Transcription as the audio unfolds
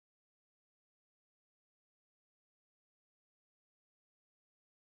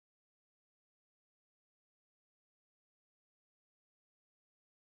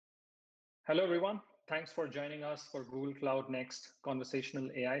Hello, everyone. Thanks for joining us for Google Cloud Next Conversational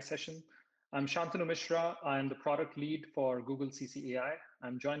AI session. I'm Shantanu Misra. I'm the product lead for Google CC AI.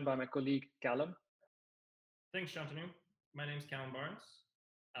 I'm joined by my colleague, Calum. Thanks, Shantanu. My name is Calum Barnes.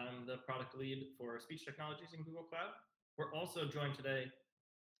 I'm the product lead for speech technologies in Google Cloud. We're also joined today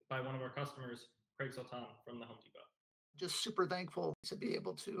by one of our customers, Craig Sultan from the Home Depot. Just super thankful to be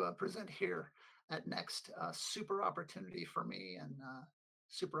able to present here at Next. Super opportunity for me and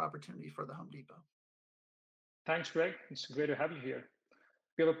super opportunity for the Home Depot. Thanks, Greg. It's great to have you here.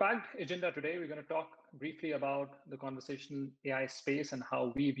 We have a packed agenda today. We're going to talk briefly about the conversational AI space and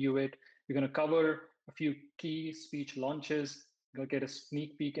how we view it. We're going to cover a few key speech launches. We're going to get a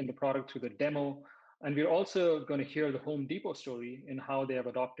sneak peek in the product through the demo. And we're also going to hear the Home Depot story in how they have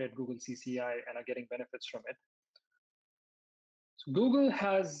adopted Google CCI and are getting benefits from it. So Google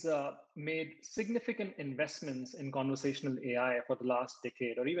has made significant investments in conversational AI for the last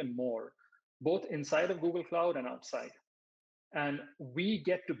decade or even more, both inside of Google Cloud and outside. And we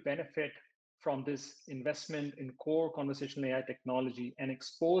get to benefit from this investment in core conversational AI technology and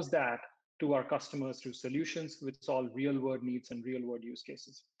expose that to our customers through solutions which solve real world needs and real world use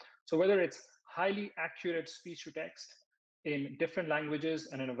cases. So whether it's highly accurate speech to text in different languages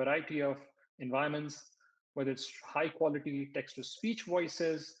and in a variety of environments, whether it's high quality text to speech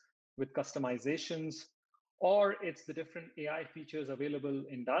voices with customizations, or it's the different AI features available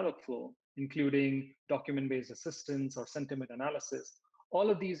in Dialogflow, including document-based assistance or sentiment analysis. All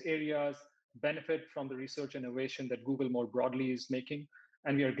of these areas benefit from the research and innovation that Google more broadly is making.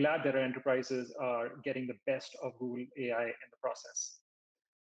 And we are glad that our enterprises are getting the best of Google AI in the process.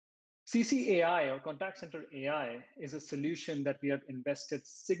 CCAI, or Contact Center AI, is a solution that we have invested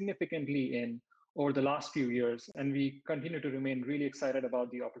significantly in over the last few years, and we continue to remain really excited about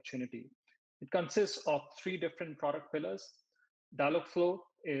the opportunity. It consists of three different product pillars. Dialogflow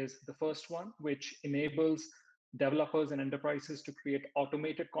is the first one, which enables developers and enterprises to create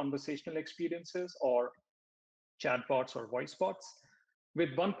automated conversational experiences or chatbots or voice bots. With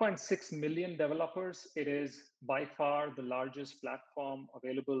 1.6 million developers, it is by far the largest platform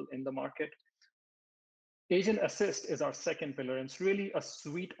available in the market. Agent Assist is our second pillar, and it's really a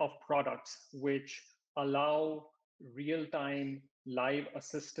suite of products which allow real-time live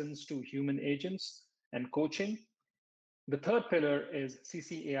assistance to human agents and coaching. The third pillar is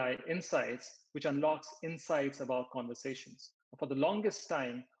CCAI Insights, which unlocks insights about conversations. For the longest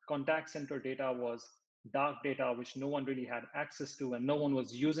time, contact center data was dark data, which no one really had access to, and no one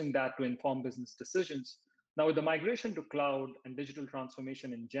was using that to inform business decisions. Now, with the migration to cloud and digital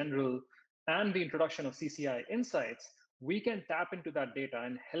transformation in general, and the introduction of CCI Insights, we can tap into that data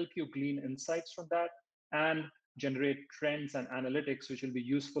and help you glean insights from that and generate trends and analytics, which will be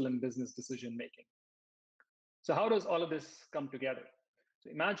useful in business decision making. So how does all of this come together?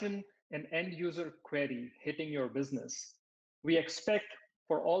 So imagine an end user query hitting your business. We expect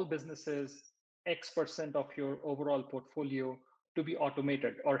for all businesses, X% of your overall portfolio to be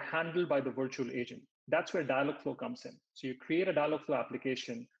automated or handled by the virtual agent. That's where Dialogflow comes in. So you create a Dialogflow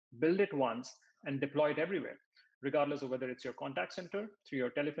application, build it once, and deploy it everywhere, regardless of whether it's your contact center, through your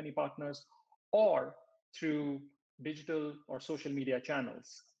telephony partners, or through digital or social media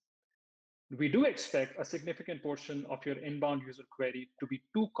channels. We do expect a significant portion of your inbound user query to be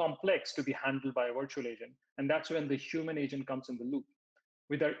too complex to be handled by a virtual agent, and that's when the human agent comes in the loop.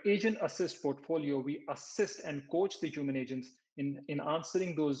 With our Agent Assist portfolio, we assist and coach the human agents in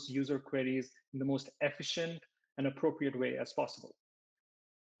answering those user queries in the most efficient and appropriate way as possible.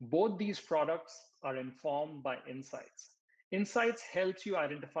 Both these products are informed by insights. Insights helps you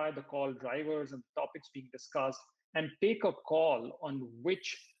identify the call drivers and topics being discussed and take a call on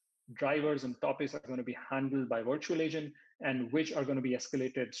which drivers and topics are going to be handled by virtual agent and which are going to be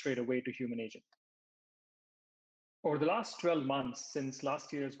escalated straight away to human agent. Over the last 12 months, since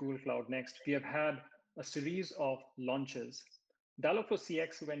last year's Google Cloud Next, we have had a series of launches. Dialogflow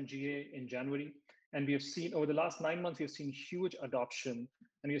CX went GA in January, and we have seen over the last 9 months, we've seen huge adoption,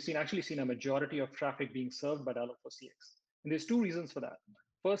 and we've actually seen a majority of traffic being served by Dialogflow CX. And there's two reasons for that.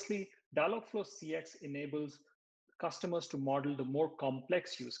 Firstly, Dialogflow CX enables customers to model the more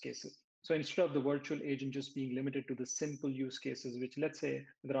complex use cases. So instead of the virtual agent just being limited to the simple use cases, which let's say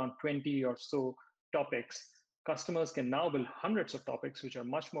with around 20 or so topics, customers can now build hundreds of topics which are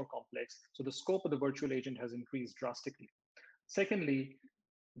much more complex. So the scope of the virtual agent has increased drastically. Secondly,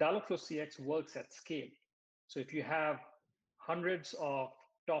 Dialogflow CX works at scale. So if you have hundreds of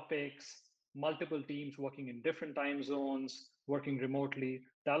topics, multiple teams working in different time zones, working remotely,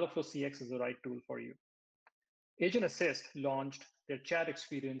 Dialogflow CX is the right tool for you. Agent Assist launched their chat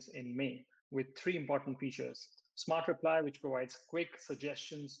experience in May with 3 important features. Smart Reply, which provides quick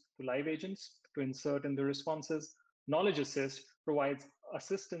suggestions to live agents to insert in the responses. Knowledge Assist provides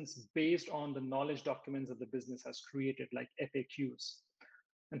assistance based on the knowledge documents that the business has created, like FAQs.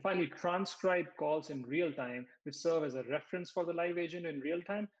 And finally, transcribe calls in real time, which serve as a reference for the live agent in real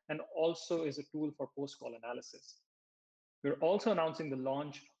time and also is a tool for post-call analysis. We're also announcing the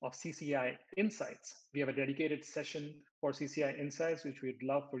launch of CCI Insights. We have a dedicated session for CCI Insights, which we'd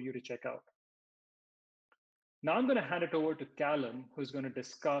love for you to check out. Now I'm going to hand it over to Calum, who's going to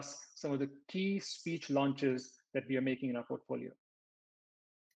discuss some of the key speech launches that we are making in our portfolio.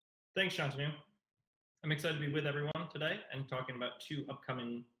 Thanks, Shantanu. I'm excited to be with everyone today and talking about two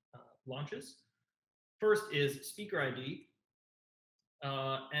upcoming launches. First is Speaker ID,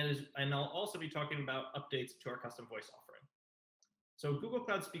 and I'll also be talking about updates to our custom voice offering. So Google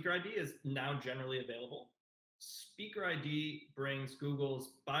Cloud Speaker ID is now generally available. Speaker ID brings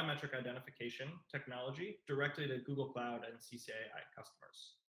Google's biometric identification technology directly to Google Cloud and CCAI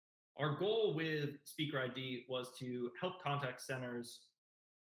customers. Our goal with Speaker ID was to help contact centers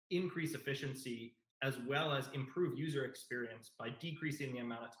increase efficiency as well as improve user experience by decreasing the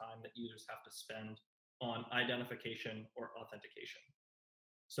amount of time that users have to spend on identification or authentication.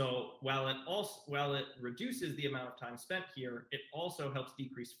 So while it reduces the amount of time spent here, it also helps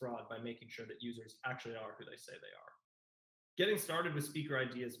decrease fraud by making sure that users actually are who they say they are. Getting started with Speaker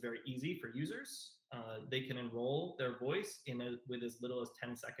ID is very easy for users. They can enroll their voice with as little as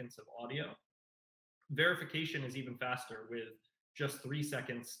 10 seconds of audio. Verification is even faster with just 3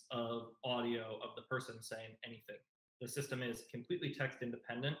 seconds of audio of the person saying anything. The system is completely text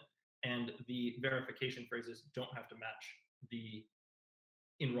independent, and the verification phrases don't have to match the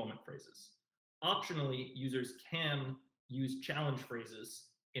enrollment phrases. Optionally, users can use challenge phrases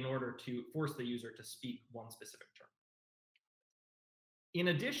in order to force the user to speak one specific term. In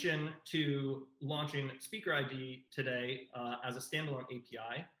addition to launching Speaker ID today as a standalone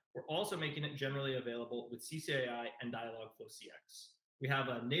API, we're also making it generally available with CCAI and Dialogflow CX. We have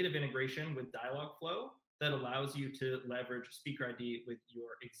a native integration with Dialogflow that allows you to leverage Speaker ID with your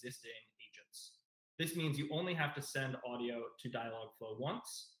existing agents. This means you only have to send audio to Dialogflow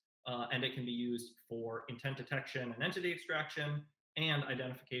once, and it can be used for intent detection and entity extraction and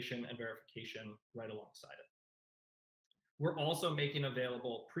identification and verification right alongside it. We're also making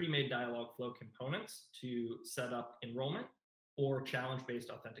available pre-made Dialogflow components to set up enrollment or challenge-based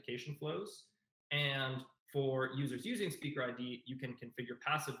authentication flows. And for users using Speaker ID, you can configure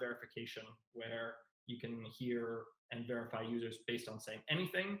passive verification where you can hear and verify users based on saying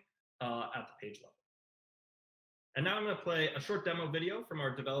anything at the page level. And now I'm going to play a short demo video from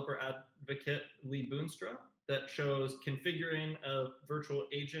our developer advocate, Lee Boonstra, that shows configuring a virtual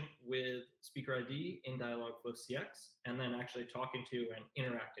agent with Speaker ID in Dialogflow CX, and then actually talking to and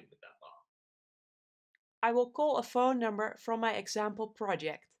interacting with that bot. I will call a phone number from my example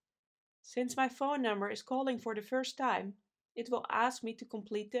project. Since my phone number is calling for the first time, it will ask me to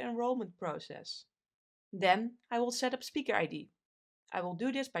complete the enrollment process. Then I will set up Speaker ID. I will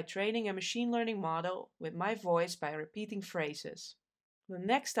do this by training a machine learning model with my voice by repeating phrases. The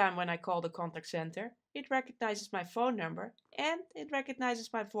next time when I call the contact center, it recognizes my phone number and it recognizes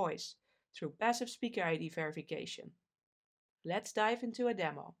my voice through passive Speaker ID verification. Let's dive into a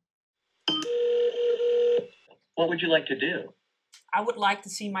demo. What would you like to do? I would like to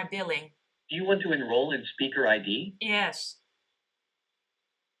see my billing. Do you want to enroll in Speaker ID? Yes.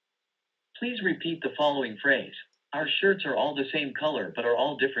 Please repeat the following phrase. Our shirts are all the same color, but are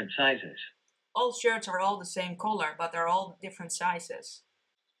all different sizes. All shirts are all the same color, but they're all different sizes.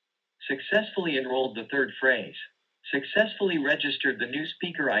 Successfully enrolled the third phrase. Successfully registered the new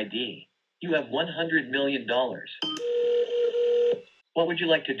Speaker ID. You have $100 million. What would you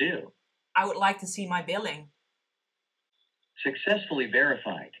like to do? I would like to see my billing. Successfully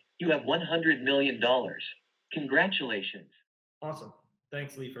verified. You have $100 million. Congratulations. Awesome.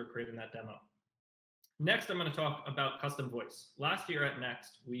 Thanks, Lee, for creating that demo. Next, I'm going to talk about custom voice. Last year at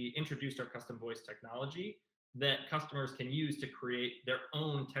Next, we introduced our custom voice technology that customers can use to create their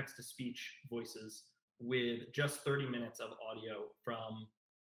own text-to-speech voices with just 30 minutes of audio from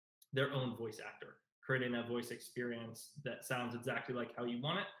their own voice actor, creating a voice experience that sounds exactly like how you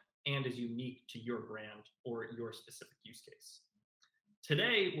want it and is unique to your brand or your specific use case.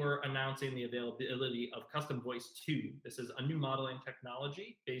 Today, we're announcing the availability of Custom Voice 2. This is a new modeling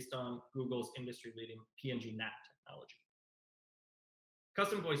technology based on Google's industry-leading PNG NAT technology.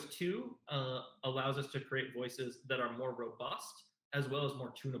 Custom Voice 2 allows us to create voices that are more robust as well as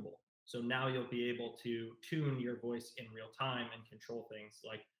more tunable. So now you'll be able to tune your voice in real time and control things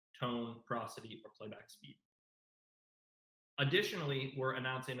like tone, prosody, or playback speed. Additionally, we're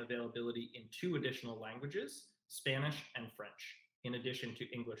announcing availability in 2 additional languages, Spanish, and French, in addition to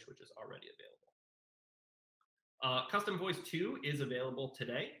English, which is already available. Custom Voice 2 is available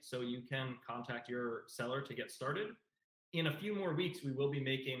today, so you can contact your seller to get started. In a few more weeks, we will be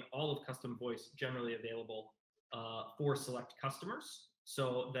making all of Custom Voice generally available for select customers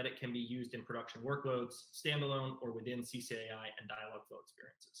so that it can be used in production workloads, standalone, or within CCAI and Dialogflow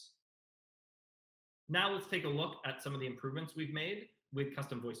experiences. Now let's take a look at some of the improvements we've made with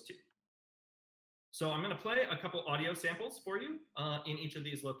Custom Voice 2. So I'm going to play a couple audio samples for you in each of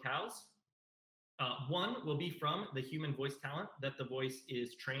these locales. One will be from the human voice talent that the voice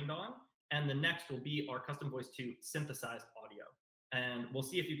is trained on, and the next will be our Custom Voice 2 synthesized audio. And we'll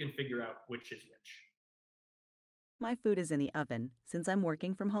see if you can figure out which is which. My food is in the oven since I'm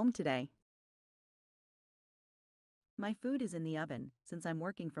working from home today. My food is in the oven since I'm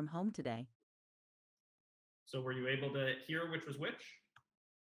working from home today. So were you able to hear which was which?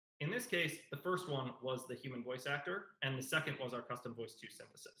 In this case, the first one was the human voice actor, and the second was our Custom Voice 2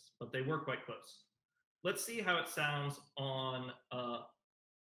 synthesis, but they were quite close. Let's see how it sounds on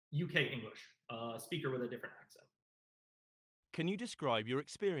UK English, speaker with a different accent. Can you describe your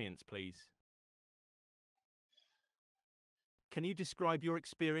experience, please? Can you describe your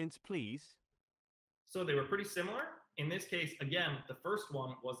experience, please? So they were pretty similar. In this case, again, the first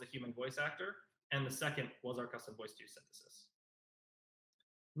one was the human voice actor, and the second was our Custom Voice 2 synthesis.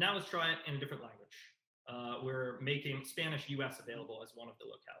 Now let's try it in a different language. We're making Spanish US available as one of the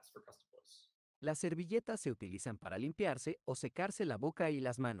locales for Custom Voice. Las servilletas se utilizan para limpiarse o secarse la boca y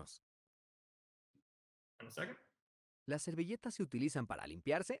las manos. And the second? Las servilletas se utilizan para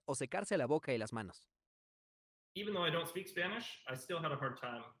limpiarse o secarse la boca y las manos. Even though I don't speak Spanish, I still had a hard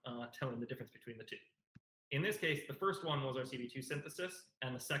time telling the difference between the two. In this case, the first one was our CV2 synthesis,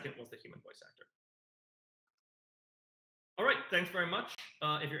 and the second was the human voice actor. All right, thanks very much.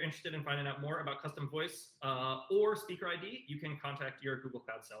 If you're interested in finding out more about Custom Voice or Speaker ID, you can contact your Google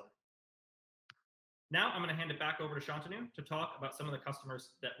Cloud seller. Now I'm going to hand it back over to Shantanu to talk about some of the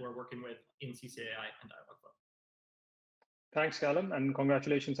customers that we're working with in CCAI and Dialogflow. Thanks, Calum, and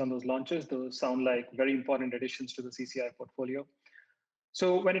congratulations on those launches. Those sound like very important additions to the CCI portfolio.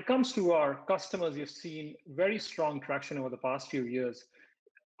 So when it comes to our customers, you've seen very strong traction over the past few years.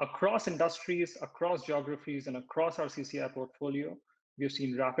 Across industries, across geographies, and across our CCI portfolio, we've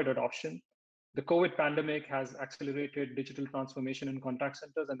seen rapid adoption. The COVID pandemic has accelerated digital transformation in contact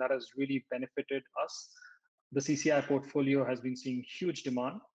centers, and that has really benefited us. The CCI portfolio has been seeing huge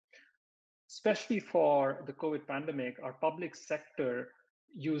demand. Especially for the COVID pandemic, our public sector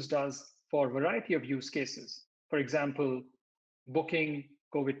used us for a variety of use cases. For example, booking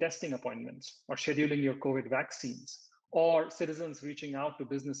COVID testing appointments, or scheduling your COVID vaccines, or citizens reaching out to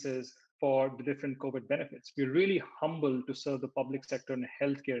businesses for the different COVID benefits. We're really humbled to serve the public sector and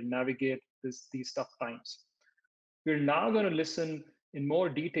healthcare navigate these tough times. We're now going to listen in more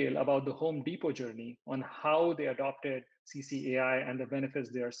detail about the Home Depot journey on how they adopted CCAI and the benefits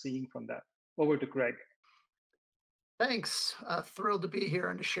they are seeing from that. Over to Craig. Thanks. Thrilled to be here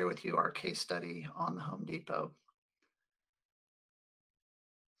and to share with you our case study on the Home Depot.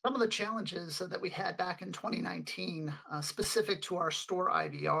 Some of the challenges that we had back in 2019, specific to our store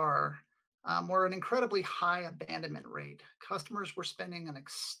IVR, were an incredibly high abandonment rate. Customers were spending an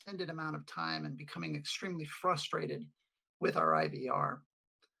extended amount of time and becoming extremely frustrated with our IVR.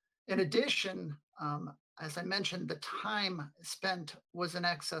 In addition, as I mentioned, the time spent was in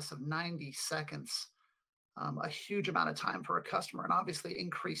excess of 90 seconds, a huge amount of time for a customer, and obviously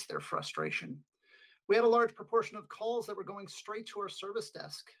increased their frustration. We had a large proportion of calls that were going straight to our service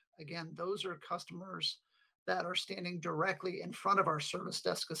desk. Again, those are customers that are standing directly in front of our service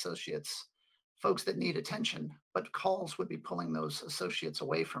desk associates, folks that need attention, but calls would be pulling those associates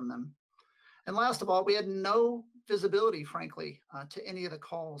away from them. And last of all, we had no visibility, frankly, to any of the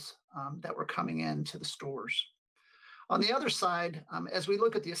calls that were coming in to the stores. On the other side, as we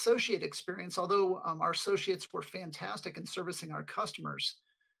look at the associate experience, although our associates were fantastic in servicing our customers,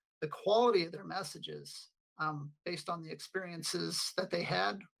 the quality of their messages based on the experiences that they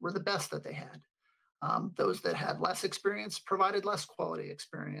had were the best that they had. Those that had less experience provided less quality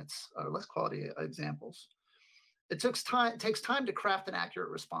experience, or less quality examples. It takes time to craft an accurate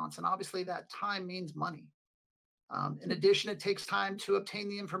response, and obviously that time means money. In addition, it takes time to obtain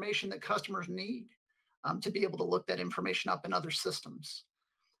the information that customers need to be able to look that information up in other systems.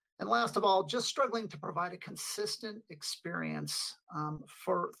 And last of all, just struggling to provide a consistent experience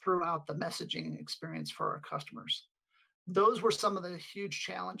throughout the messaging experience for our customers. Those were some of the huge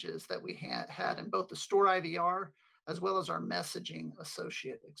challenges that we had in both the store IVR as well as our messaging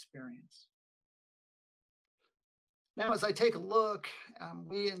associate experience. Now, as I take a look,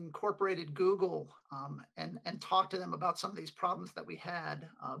 we incorporated Google and talked to them about some of these problems that we had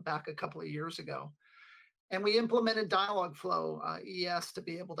back a couple of years ago. And we implemented Dialogflow ES to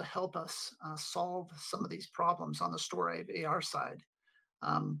be able to help us solve some of these problems on the store IVR side.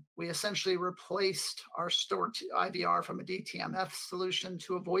 We essentially replaced our store IVR from a DTMF solution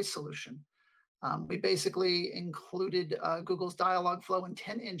to a voice solution. We basically included Google's Dialogflow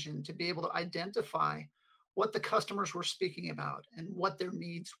intent engine to be able to identify what the customers were speaking about and what their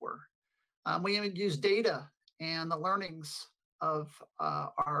needs were. We even used data and the learnings of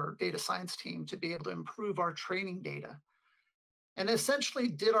our data science team to be able to improve our training data, and essentially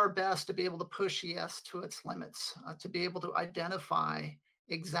did our best to be able to push ES to its limits, to be able to identify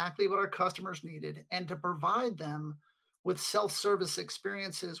exactly what our customers needed and to provide them with self-service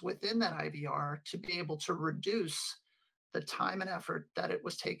experiences within that IVR to be able to reduce the time and effort that it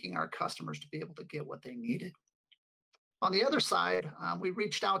was taking our customers to be able to get what they needed. On the other side, we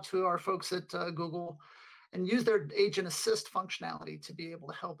reached out to our folks at Google and used their agent assist functionality to be able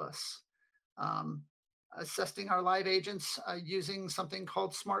to help us. Assisting our live agents using something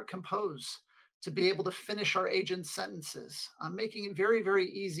called Smart Compose to be able to finish our agent sentences, making it very, very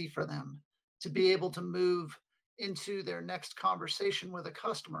easy for them to be able to move into their next conversation with a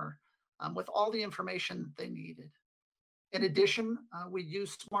customer with all the information they needed. In addition, we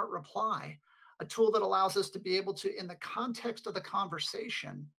use Smart Reply, a tool that allows us to be able to, in the context of the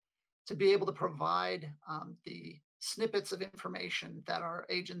conversation, to be able to provide the snippets of information that our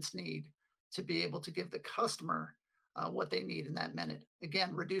agents need to be able to give the customer what they need in that minute.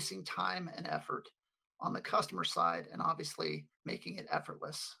 Again, reducing time and effort on the customer side and obviously making it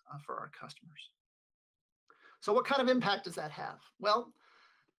effortless for our customers. So what kind of impact does that have? Well,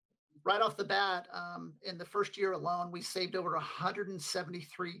 right off the bat, in the first year alone, we saved over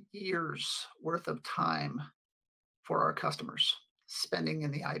 173 years worth of time for our customers spending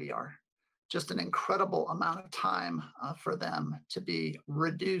in the IVR. Just an incredible amount of time for them to be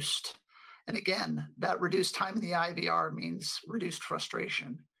reduced. And again, that reduced time in the IVR means reduced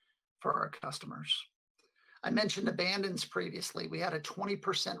frustration for our customers. I mentioned abandons previously. We had a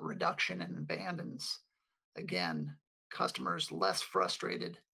 20% reduction in abandons. Again, customers less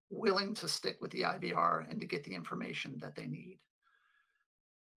frustrated, willing to stick with the IVR and to get the information that they need.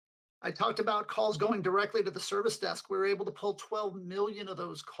 I talked about calls going directly to the service desk. We were able to pull 12 million of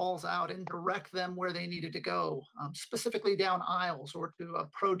those calls out and direct them where they needed to go, specifically down aisles or to a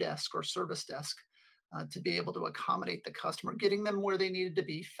pro desk or service desk to be able to accommodate the customer, getting them where they needed to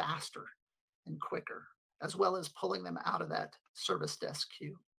be faster and quicker, as well as pulling them out of that service desk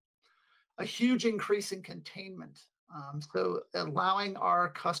queue. A huge increase in containment. So allowing our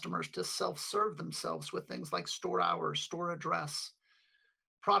customers to self-serve themselves with things like store hours, store address,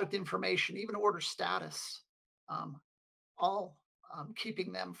 product information, even order status, all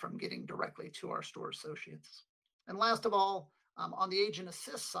keeping them from getting directly to our store associates. And last of all, on the agent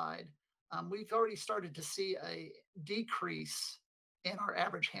assist side, we've already started to see a decrease in our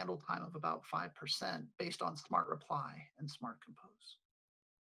average handle time of about 5% based on Smart Reply and Smart Compose.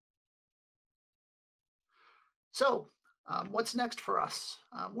 So what's next for us?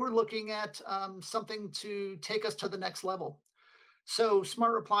 We're looking at something to take us to the next level. So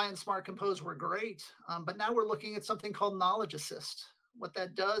Smart Reply and Smart Compose were great, but now we're looking at something called Knowledge Assist. What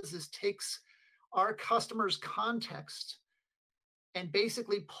that does is takes our customer's context and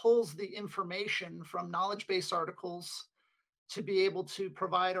basically pulls the information from knowledge base articles to be able to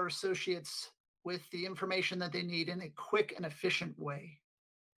provide our associates with the information that they need in a quick and efficient way.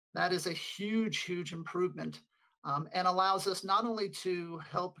 That is a huge, huge improvement and allows us not only to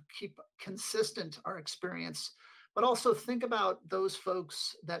help keep consistent our experience, but also think about those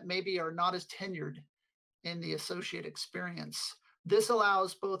folks that maybe are not as tenured in the associate experience. This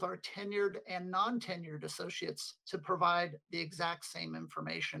allows both our tenured and non-tenured associates to provide the exact same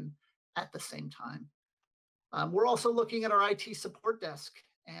information at the same time. We're also looking at our IT support desk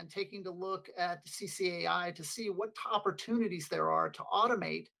and taking a look at CCAI to see what opportunities there are to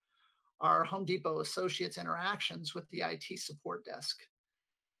automate our Home Depot associates' interactions with the IT support desk.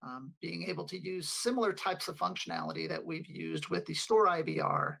 Being able to use similar types of functionality that we've used with the store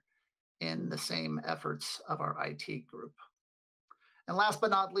IVR in the same efforts of our IT group. And last but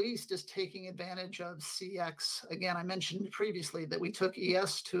not least is taking advantage of CX. Again, I mentioned previously that we took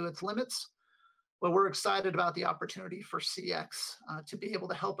ES to its limits. Well, we're excited about the opportunity for CX to be able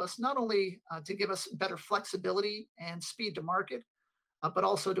to help us not only to give us better flexibility and speed to market, but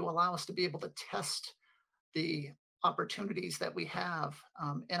also to allow us to be able to test the opportunities that we have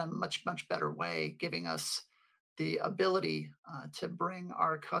in a much, much better way, giving us the ability to bring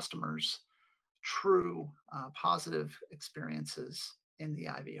our customers true positive experiences in the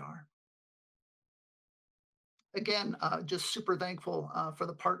IVR. Again, just super thankful for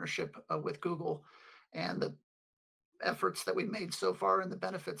the partnership with Google and the efforts that we've made so far and the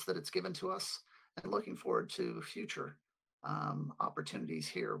benefits that it's given to us, and looking forward to future opportunities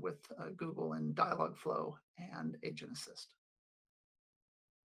here with Google and Dialogflow and Agent Assist.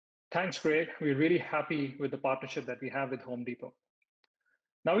 Thanks, Greg. We're really happy with the partnership that we have with Home Depot.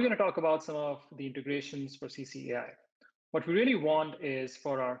 Now we're going to talk about some of the integrations for CCAI. What we really want is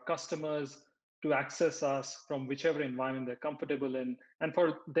for our customers to access us from whichever environment they're comfortable in, and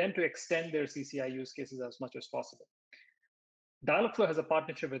for them to extend their CCI use cases as much as possible. Dialogflow has a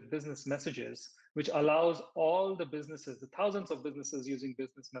partnership with Business Messages, which allows all the businesses, the thousands of businesses using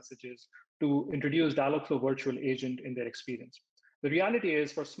Business Messages, to introduce Dialogflow Virtual Agent in their experience. The reality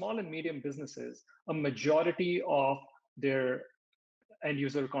is, for small and medium businesses, a majority of their end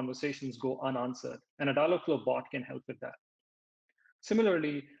user conversations go unanswered, and a Dialogflow bot can help with that.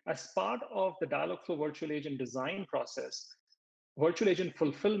 Similarly, as part of the Dialogflow Virtual Agent design process, Virtual Agent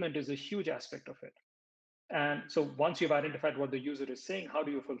fulfillment is a huge aspect of it. And so once you've identified what the user is saying, how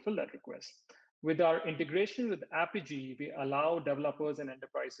do you fulfill that request? With our integration with Apigee, we allow developers and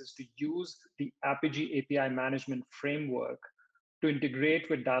enterprises to use the Apigee API management framework to integrate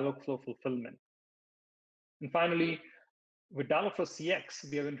with Dialogflow fulfillment. And finally, with Dialogflow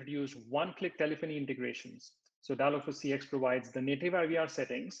CX, we have introduced one-click telephony integrations. So Dialogflow CX provides the native IVR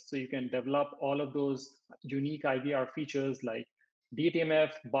settings, so you can develop all of those unique IVR features like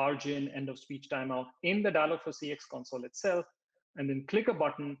DTMF, barge in, end of speech timeout in the Dialogflow CX console itself, and then click a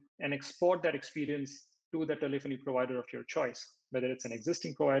button and export that experience to the telephony provider of your choice, whether it's an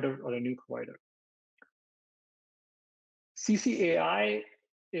existing provider or a new provider. CCAI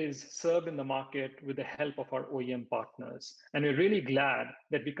is served in the market with the help of our OEM partners, and we're really glad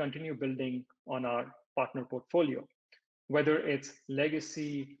that we continue building on our partner portfolio, whether it's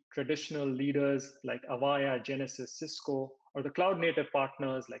legacy traditional leaders like Avaya, Genesys, Cisco, or the cloud native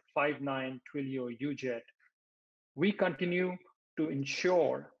partners like Five9, Twilio, UJet. We continue to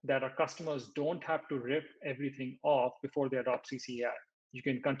ensure that our customers don't have to rip everything off before they adopt CCAI. You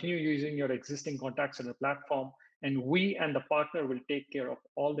can continue using your existing contact center platform, and we and the partner will take care of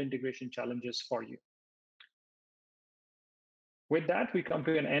all the integration challenges for you. With that, we come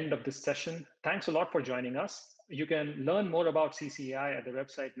to an end of this session. Thanks a lot for joining us. You can learn more about CCAI at the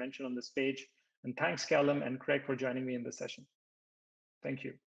website mentioned on this page. And thanks, Calum and Craig, for joining me in this session. Thank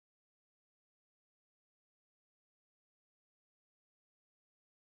you.